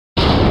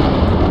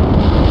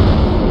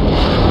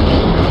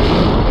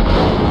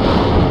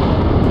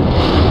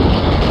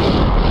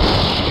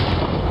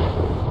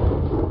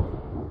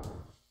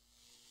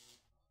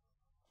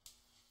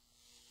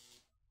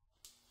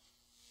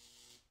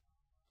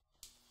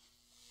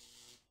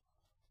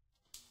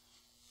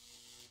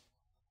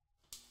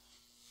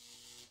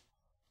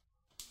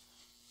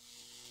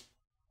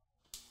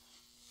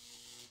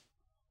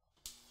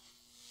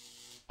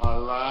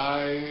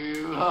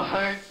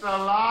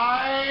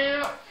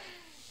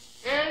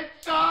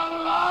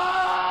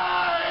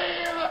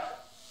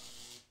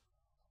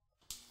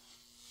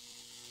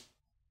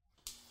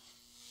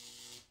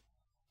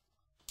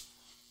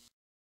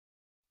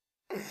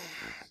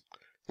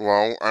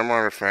Hello, I'm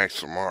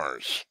Artifacts of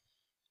Mars,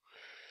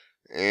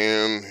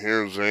 and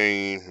here's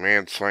a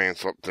mad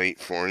science update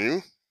for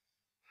you.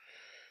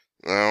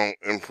 Now,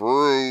 in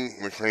Peru,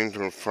 they claim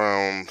to have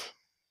found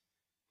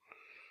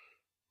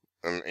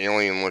an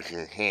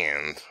alien-looking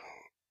hand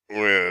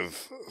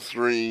with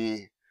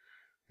 3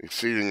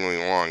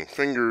 exceedingly long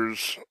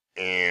fingers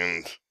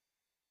and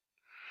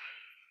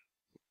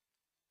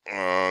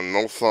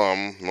no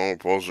thumb, no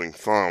opposing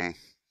thumb.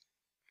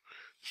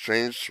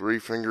 Strange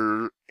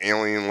 3-finger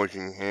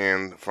alien-looking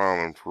hand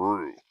found in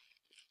Peru.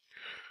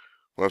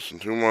 Less than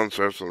 2 months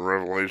after the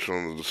revelation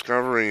of the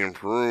discovery in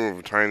Peru of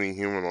a tiny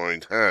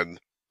humanoid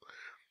head,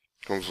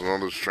 comes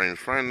another strange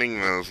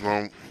finding that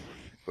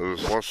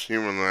is less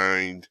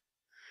humanoid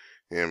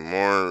and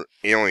more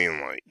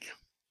alien-like.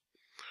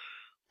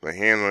 The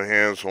hand that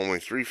has only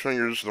 3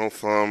 fingers, no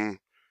thumb,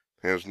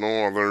 has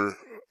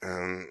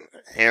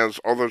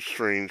other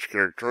strange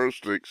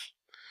characteristics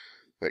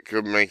that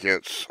could make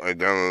its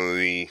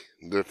identity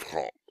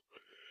difficult.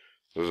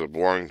 Does it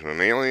belong to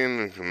an alien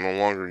and can no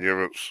longer give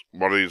its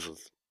buddies a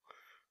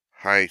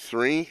high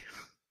 3?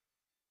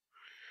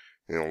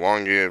 An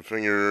elongated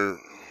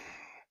fingers,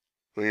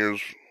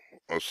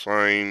 a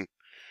sign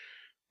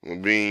the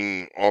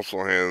being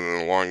also has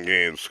an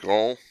elongated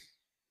skull.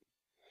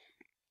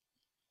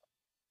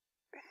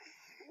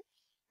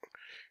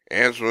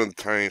 As with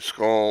tiny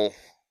skull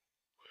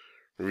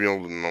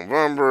revealed in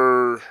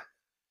November,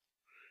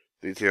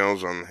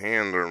 details on the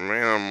hand are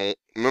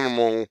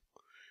minimal.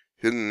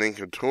 Hidden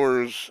Inca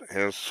Tours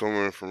has some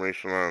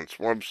information on its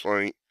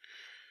website.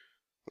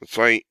 The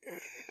site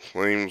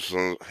claims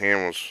the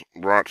hand was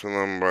brought to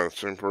them by the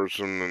same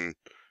person in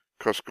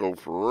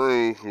Cusco,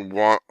 Peru, who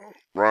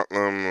brought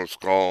them the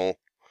skull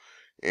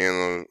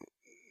and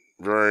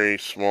a very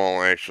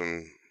small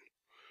action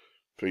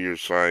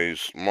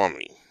figure-sized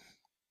mummy.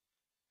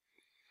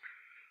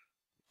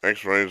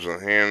 X-rays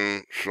of the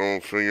hand show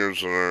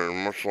figures that are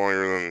much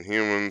longer than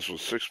humans, with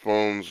 6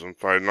 bones and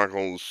 5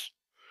 knuckles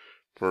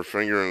per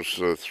finger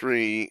instead of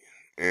 3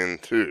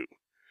 and 2.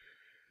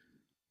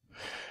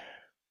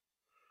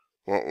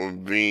 What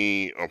would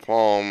be a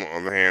palm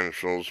of the hand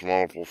shows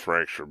multiple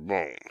fractured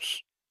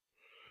bones.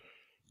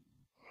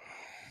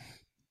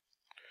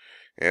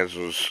 As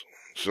is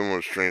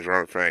similar strange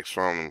artifacts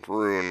found in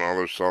Peru and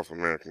other South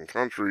American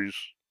countries,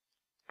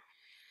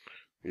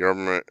 the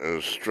government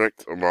is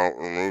strict about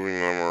removing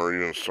them or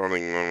even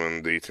studying them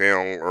in detail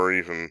or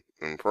even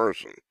in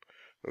person.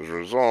 As a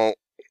result,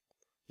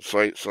 the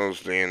site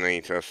says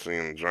DNA testing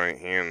in the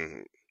giant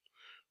hand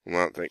will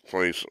not take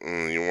place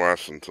in the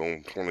U.S. until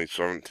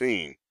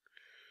 2017.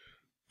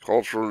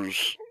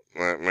 Cultures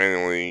that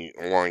manually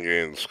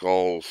elongated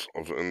skulls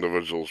of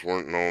individuals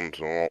weren't known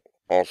to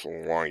also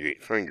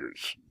elongate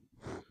fingers.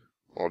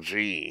 Well,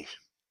 gee,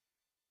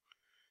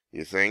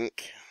 you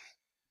think?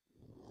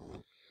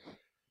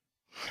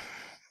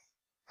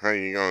 How are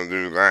you gonna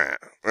do that?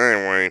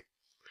 Anyway,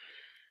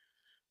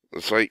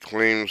 the site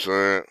claims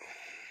that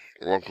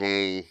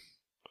local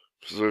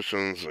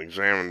physicians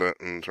examined it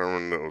and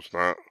determined it was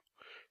not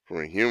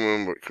from a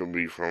human, but could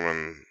be from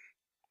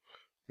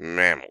a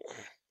mammal.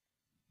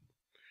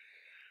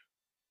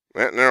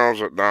 That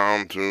narrows it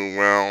down to,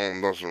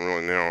 well, doesn't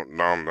really narrow it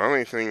down to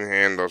anything. The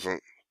hand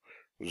doesn't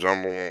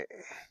resemble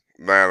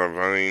that of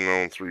any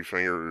known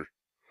 3-finger.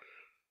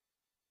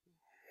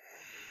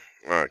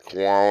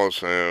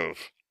 Koalas have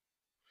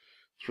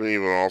 3,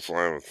 but also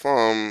have a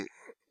thumb,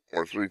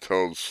 or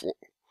 3-toed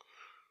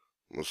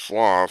the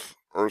sloth,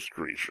 earth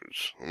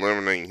creatures.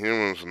 Eliminating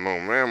humans and no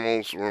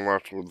mammals, we're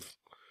left with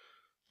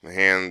the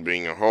hand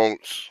being a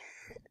hoax.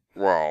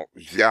 Well,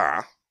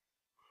 yeah.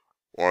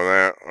 Or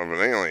that of an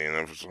alien.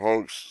 If it's a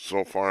hoax,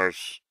 so far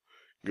it's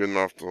good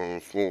enough to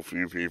fool a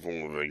few people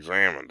who've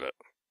examined it.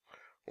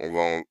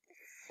 Although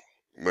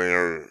they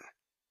are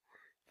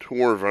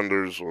tour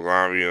vendors with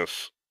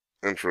obvious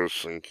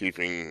interests in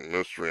keeping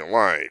mystery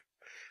alive.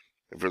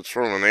 If it's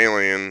from an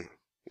alien,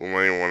 will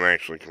anyone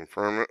actually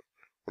confirm it?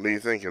 What do you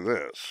think of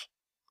this?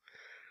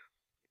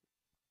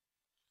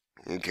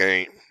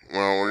 Okay,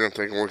 well, we're going to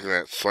take a look at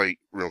that site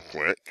real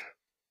quick.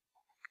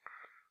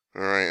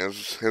 Alright, this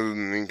is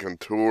Hidden Inca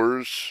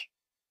Tours.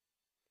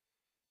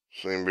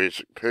 Same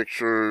basic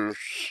pictures.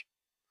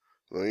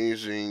 The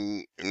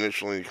easy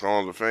initially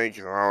called a fake,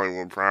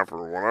 Hollywood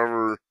proper,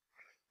 whatever.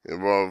 The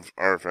above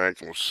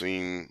artifact was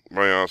seen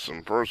by us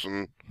in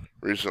person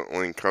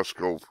recently in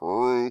Cusco,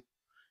 Peru.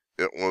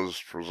 It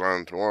was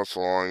presented to us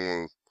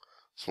along with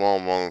small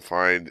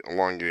mummified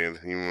elongated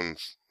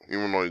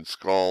humanoid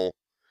skull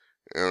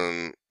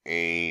and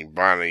a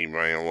body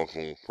by a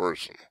local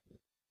person.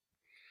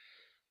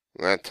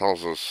 That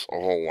tells us a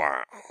whole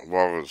lot.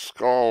 Above its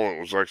skull, it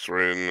was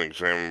x-rayed and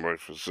examined by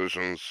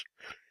physicians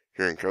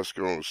here in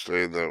Cusco, who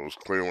stated that it was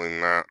clearly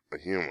not a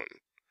human,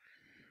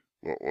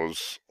 but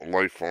was a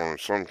life form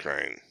of some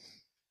kind.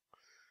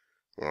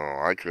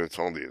 Well, I could have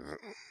told you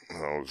that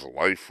it was a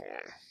life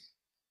form.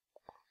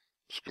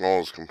 The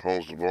skull is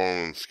composed of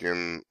bone and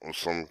skin of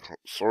some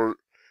sort.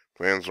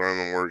 Plans are in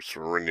the works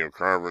for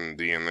radiocarbon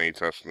DNA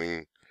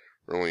testing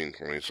early in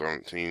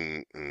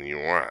 2017 in the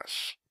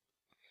U.S.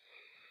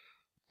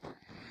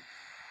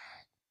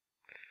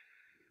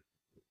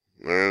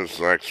 There's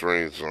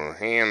x-rays of the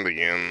hand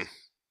again.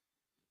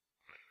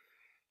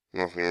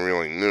 Nothing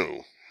really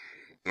new.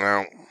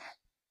 Now,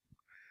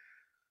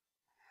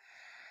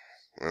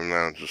 and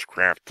then it just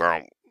crapped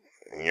out.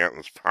 And you got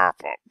this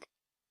pop-up.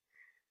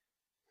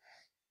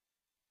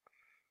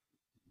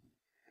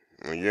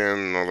 Again,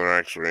 another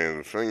x-ray of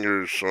the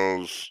fingers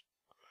shows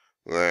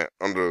that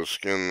under the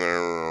skin there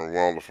are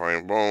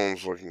well-defined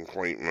bones looking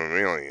quite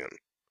mammalian.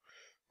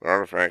 The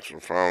artifacts were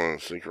found in a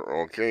secret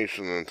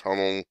location in a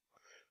tunnel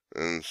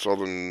in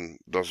southern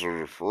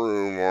desert of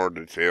Peru. More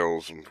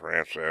details and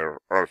perhaps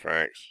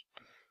artifacts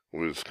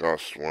will be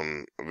discussed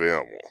when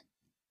available.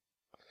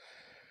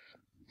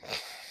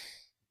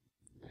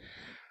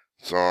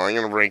 So I'm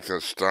going to break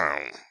this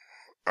down.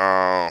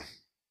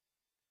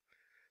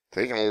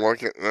 Taking a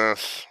look at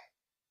this,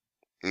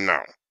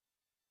 no.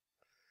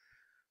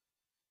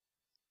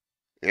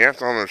 You have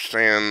to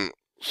understand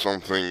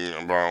something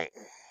about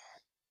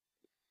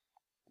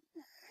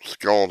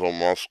skeletal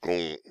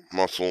muscle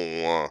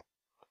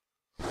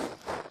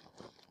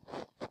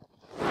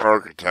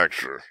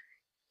architecture.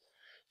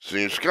 So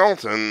your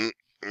skeleton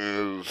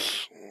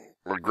is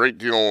a great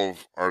deal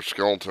of our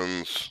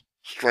skeleton's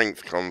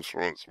strength comes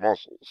from its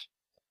muscles.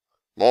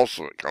 Most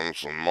of it comes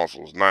from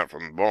muscles, not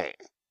from the bone.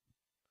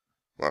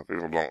 A lot of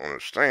people don't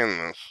understand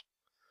this.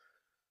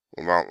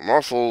 Without the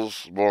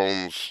muscles,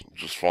 bones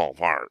just fall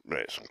apart,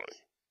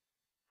 basically.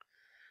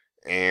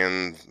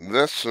 And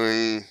this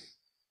thing,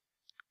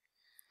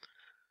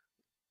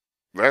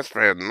 that's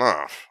bad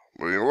enough.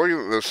 But you look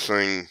at this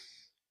thing,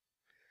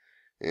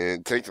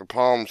 and take the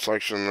palm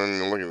section, and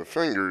then you look at the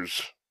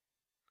fingers,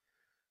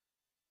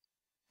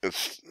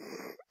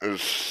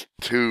 it's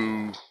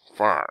too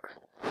far.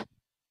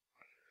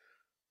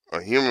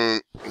 A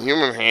human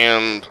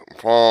hand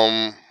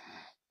palm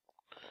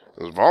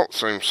is about the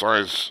same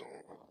size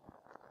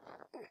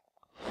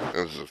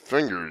as the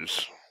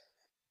fingers,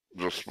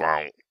 just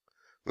about.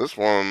 This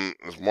one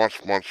is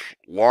much, much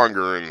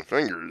longer in the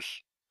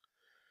fingers.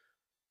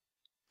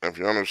 If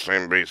you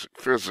understand basic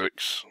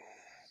physics,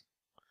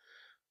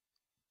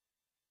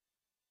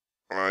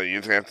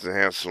 you'd have to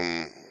have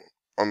some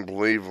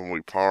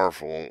unbelievably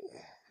powerful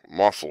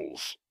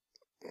muscles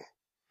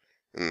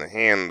in the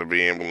hand to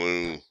be able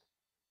to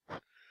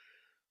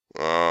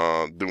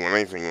do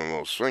anything with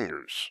those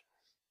fingers.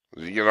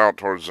 As you get out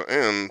towards the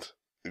end,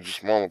 you're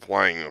just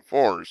multiplying the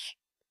force.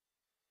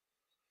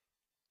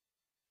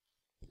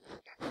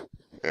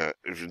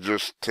 If you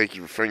just take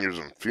your fingers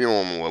and feel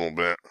them a little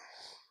bit,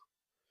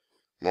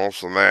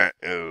 most of the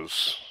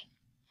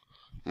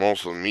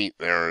meat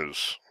there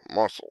is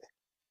muscle.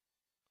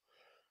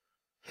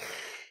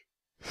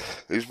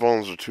 These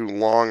bones are too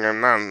long. I'm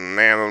not an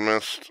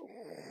anatomist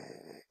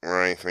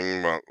or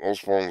anything, but those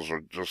bones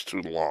are just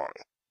too long.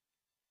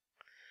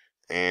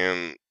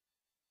 And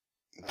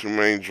too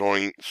many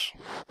joints.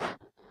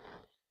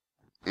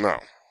 No.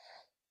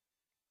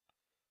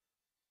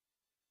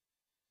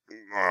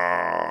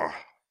 I'm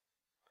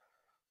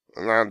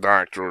not a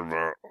doctor,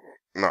 but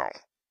no.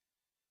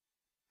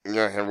 You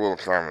gotta have a little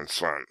common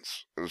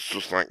sense. It's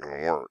just not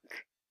gonna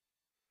work.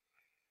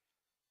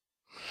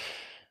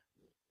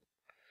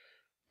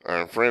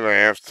 I'm afraid I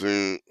have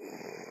to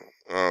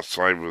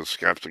side with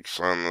skeptics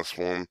on this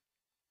one.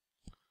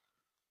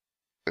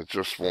 It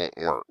just won't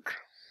work.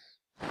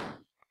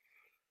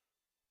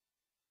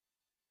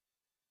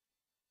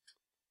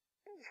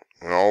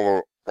 And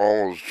all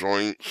those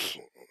joints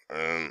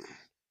and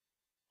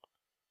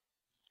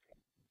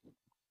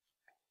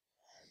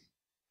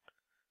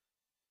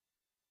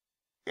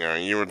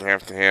you would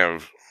have to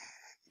have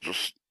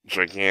just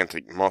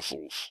gigantic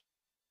muscles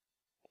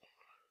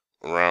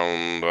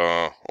around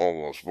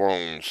all those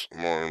bones in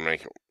order to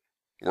make it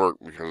work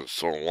because it's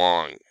so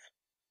long.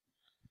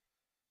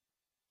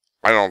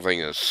 I don't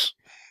think it's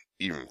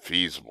even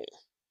feasible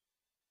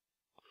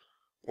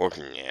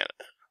looking at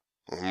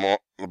it.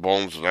 The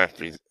bones would have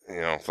to be,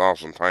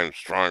 1,000 times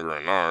stronger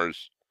than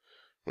ours,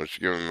 which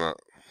given that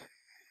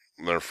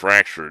they're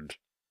fractured,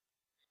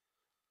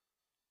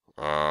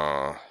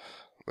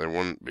 they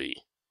wouldn't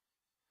be.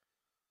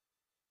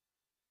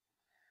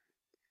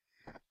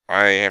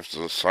 I have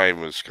to side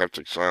with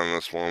skeptics on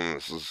this one.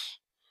 This is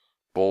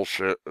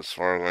bullshit as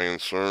far as I'm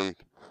concerned.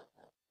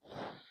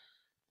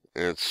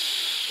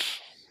 It's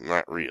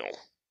not real.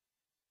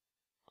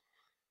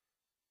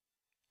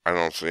 I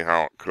don't see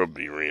how it could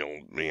be real,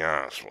 to be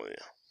honest with you.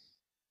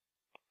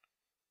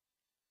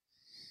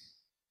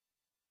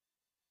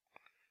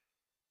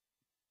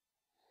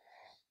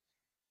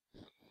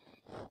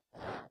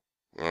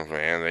 If I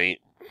had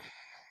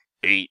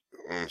eight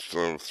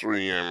instead of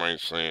 3, I might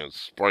say it's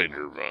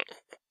spider, but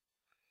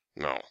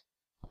no.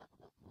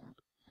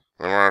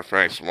 Them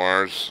artifacts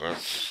Mars,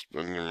 that's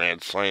been your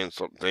mad science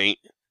update.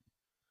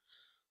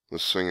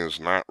 This thing is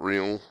not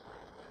real.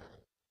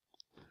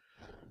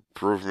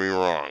 Prove me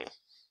wrong.